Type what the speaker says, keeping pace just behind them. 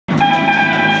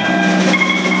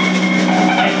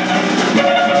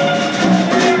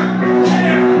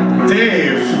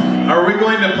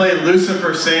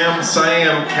Lucifer Sam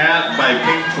Siam Cat by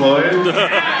Pink Floyd?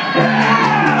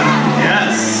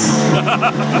 Yes.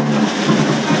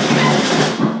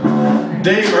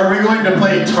 Dave, are we going to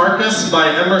play Tarkus by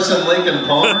Emerson, Lake and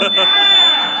Palmer?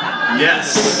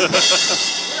 Yes.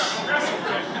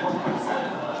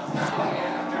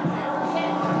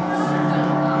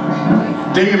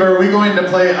 Dave, are we going to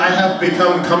play I Have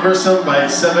Become Cumbersome by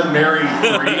Seven Mary 3?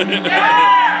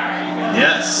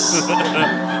 Yes.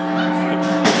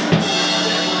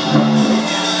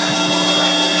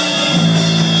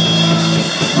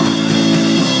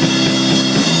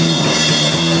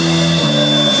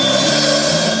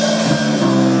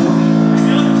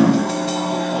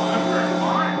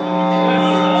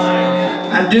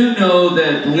 I do know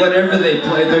that whatever they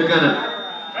play, they're gonna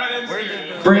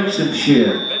break some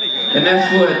shit. And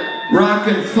that's what rock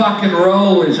and fucking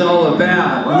roll is all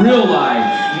about. Real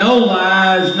life. No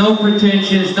lies, no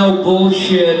pretensions, no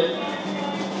bullshit.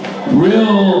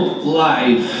 Real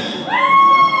life.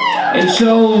 And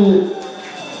so,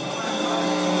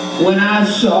 when I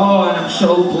saw, and I'm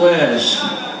so blessed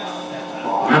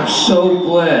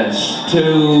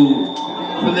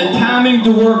for the timing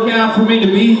to work out for me to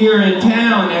be here in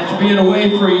town after being away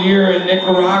for a year in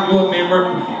Nicaragua,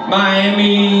 remember,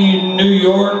 Miami, New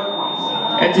York,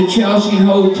 at the Chelsea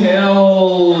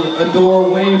Hotel, a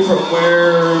doorway from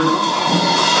where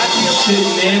Sid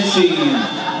and Nancy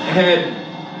had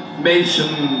made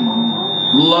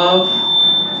some love.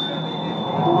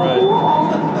 Right.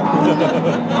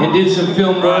 And did some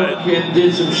film work and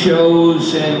did some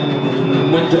shows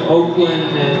and went to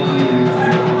Oakland and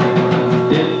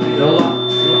did a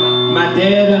lot. My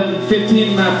dad and 15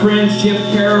 of my friends, Jim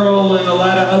Carroll and a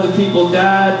lot of other people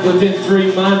died within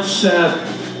 3 months.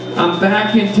 I'm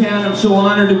back in town, I'm so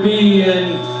honored to be,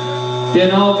 and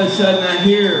then all of a sudden I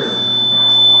hear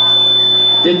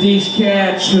that these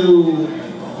cats who,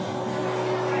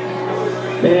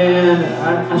 man,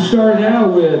 I started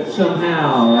out with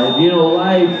somehow, you know,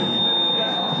 life,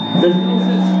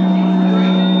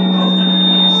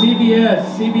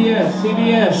 CBS,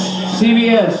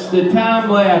 the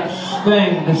time-lapse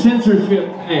thing, the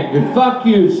censorship thing, fuck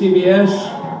you, CBS,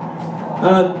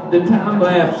 the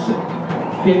time-lapse,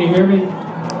 can you hear me?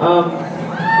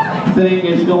 Thing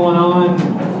is going on.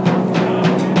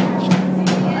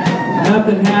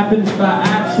 Nothing happens by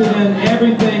accident.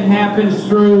 Everything happens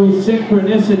through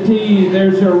synchronicity.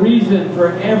 There's a reason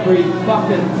for every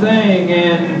fucking thing,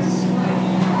 and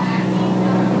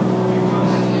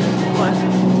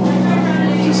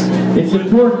it's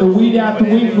important to weed out the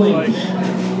weaklings.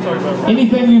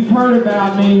 Anything you've heard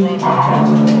about me,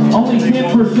 only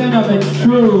 10% of it's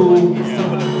true.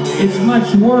 It's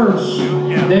much worse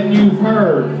than you've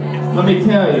heard, let me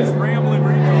tell you.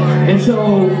 And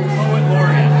so,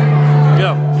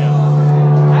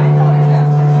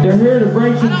 they're here to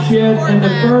break some shit, and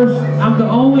I'm the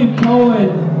only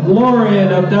poet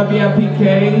laureate of WIPK.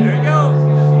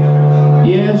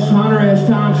 Yes, Hunter S.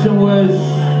 Thompson was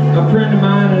a friend of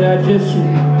mine, and I just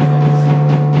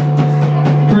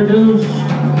produced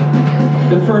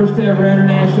the first ever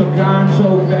International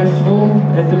Gonzo Festival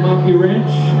at the Monkey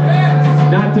Wrench.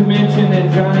 Not to mention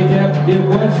that Johnny Depp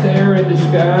was there in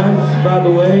disguise, by the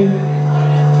way.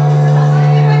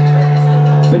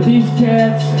 But these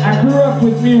cats, I grew up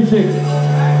with music,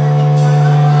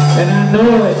 and I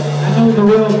know it. I know the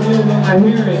real deal when I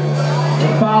hear it. I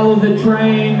follow the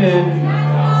train, and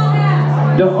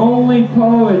the only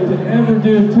poet to ever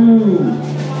do 2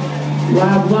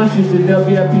 live lunches at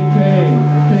WIPK.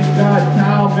 Thank God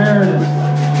Kyle Meredith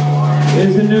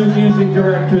is the new music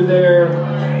director there,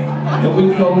 and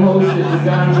we co-hosted the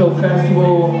Gonzo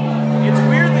Festival. It's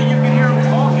weird that you can hear him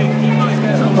talking. He must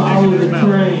have Follow the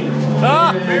train.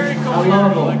 very coherent, I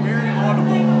love them. like very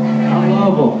audible. I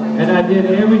love them. And I did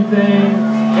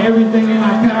everything in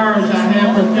my powers I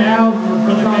have for thousands,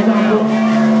 because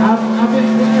I've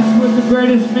been blessed with the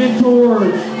greatest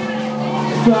mentors.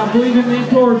 So I believe in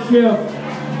mentorship,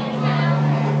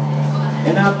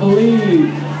 and I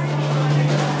believe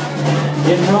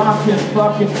in rock and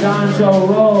fucking gonzo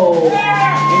roll,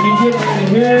 and you get to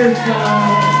hear some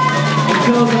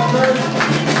until the first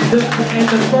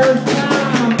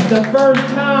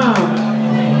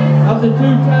time of the 2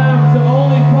 times, the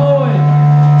only poet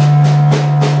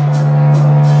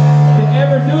to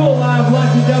ever do a live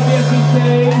lunch at WFPK,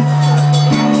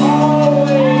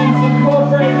 always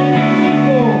incorporate many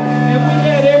people, and we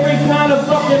had every kind of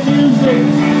fucking music,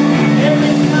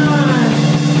 every time.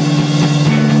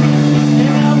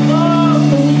 And I love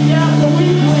to weed out the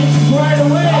weaklings right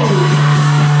away.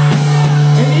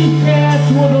 And these cats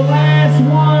were the last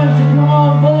ones to come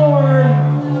on board.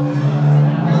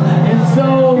 And so,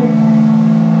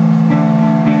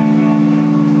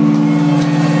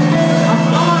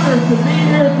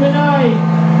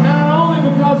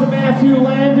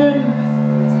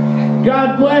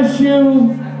 bless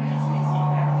you.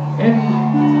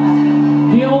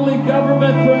 And the only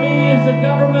government for me is the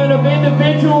government of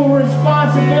individual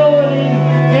responsibility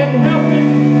and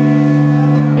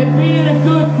helping and being a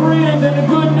good friend and a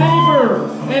good neighbor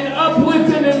and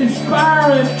uplifting and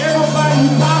inspiring everybody who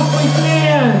possibly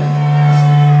can.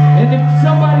 And if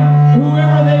somebody,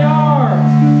 whoever they are,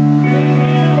 can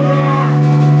handle that,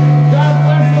 God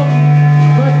bless them,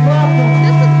 but love them.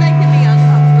 This is making me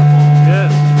uncomfortable.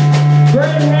 Yes.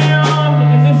 Greyhound,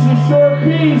 and this is a short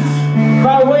piece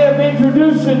by way of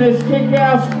introducing this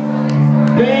kick-ass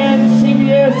band.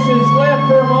 CBS has left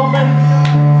for a moment.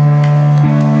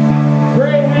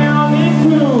 Greyhound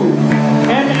into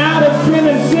and out of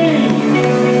Tennessee.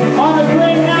 On the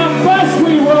Greyhound bus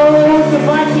we rode, the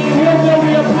Viking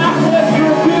Hillbilly Apocalypse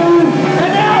Review,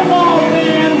 an outlaw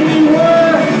band we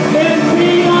were. And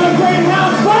we on a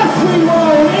Greyhound bus we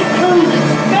rode into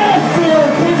Nashville,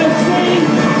 Tennessee,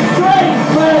 straight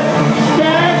but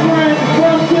staggering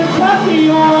from Kentucky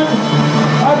on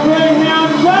a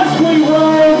Greyhound bus we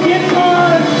rode.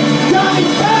 Guitars, Johnny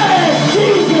Cash,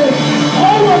 Jesus,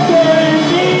 Oliver and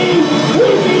me, we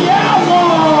be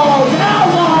outlaws,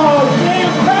 outlaws,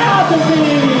 damn proud to be.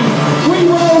 We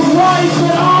rode right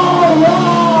but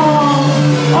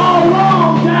all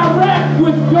wrong, direct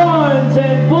with guns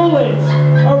and bullets,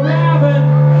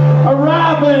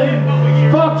 arriving,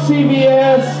 fuck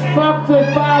CBS, fuck the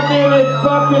 5-minute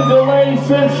fucking delay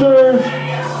censors,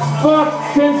 fuck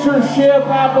censorship.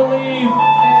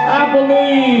 I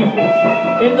believe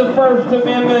in the First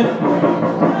Amendment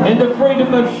and the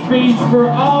freedom of speech for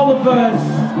all of us.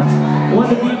 One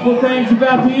of the beautiful things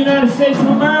about the United States of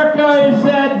America is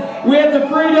that we have the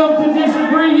freedom to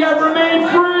disagree yet remain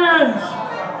friends.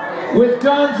 With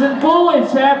guns and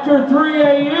bullets after 3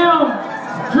 a.m.,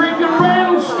 drinking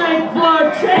rattlesnake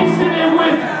blood, chasing it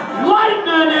with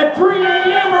lightning at 3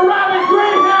 a.m., arriving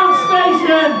Greyhound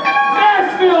Station,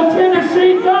 Nashville,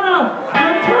 Tennessee,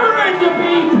 determined to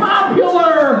be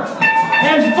popular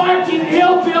as Viking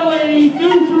Hillbilly,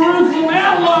 New Jerusalem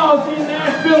Outlaws in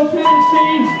Nashville,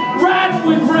 Tennessee, riding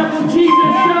with Ramble,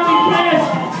 Jesus, Johnny Cash,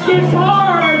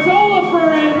 guitars, Oliver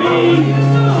and me.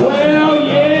 Well,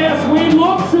 yes, we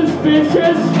look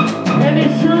suspicious, and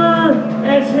it sure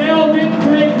as hell didn't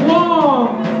take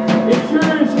long. It sure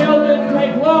as hell didn't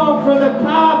take long for the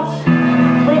cops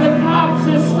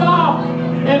to stop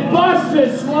and bust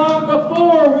us long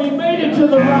before we made it to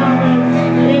the Robin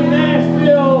in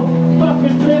Nashville,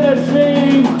 fucking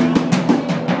Tennessee.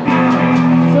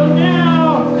 So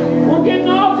now we're getting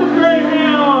off the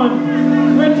Greyhound,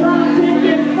 return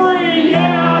ticket free.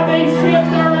 Yeah, they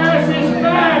shipped our asses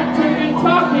back to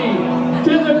Kentucky,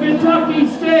 to the Kentucky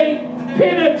State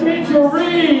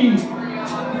Penitentiary.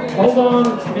 Hold on,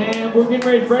 man, we're getting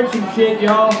ready to break some shit,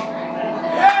 y'all.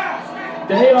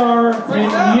 They are,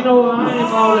 and you know I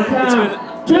am all the time,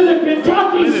 to the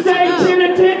Kentucky State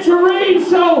Penitentiary.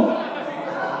 So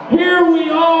here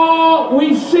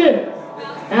we sit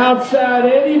outside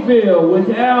Eddyville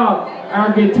without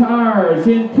our guitars,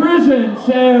 in prison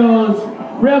cells,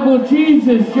 Rebel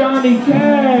Jesus, Johnny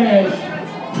Cash,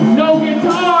 no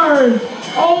guitars,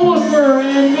 Oliver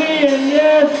and me, and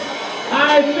yes,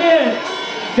 I admit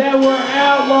that we're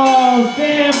outlaws,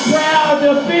 damn proud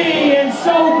to be, and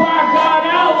so by God,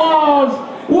 outlaws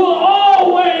will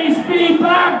always be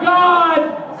by God.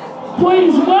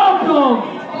 Please welcome.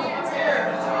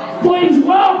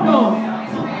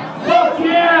 Fuck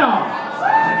yeah.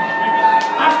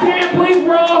 I can't believe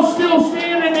we're all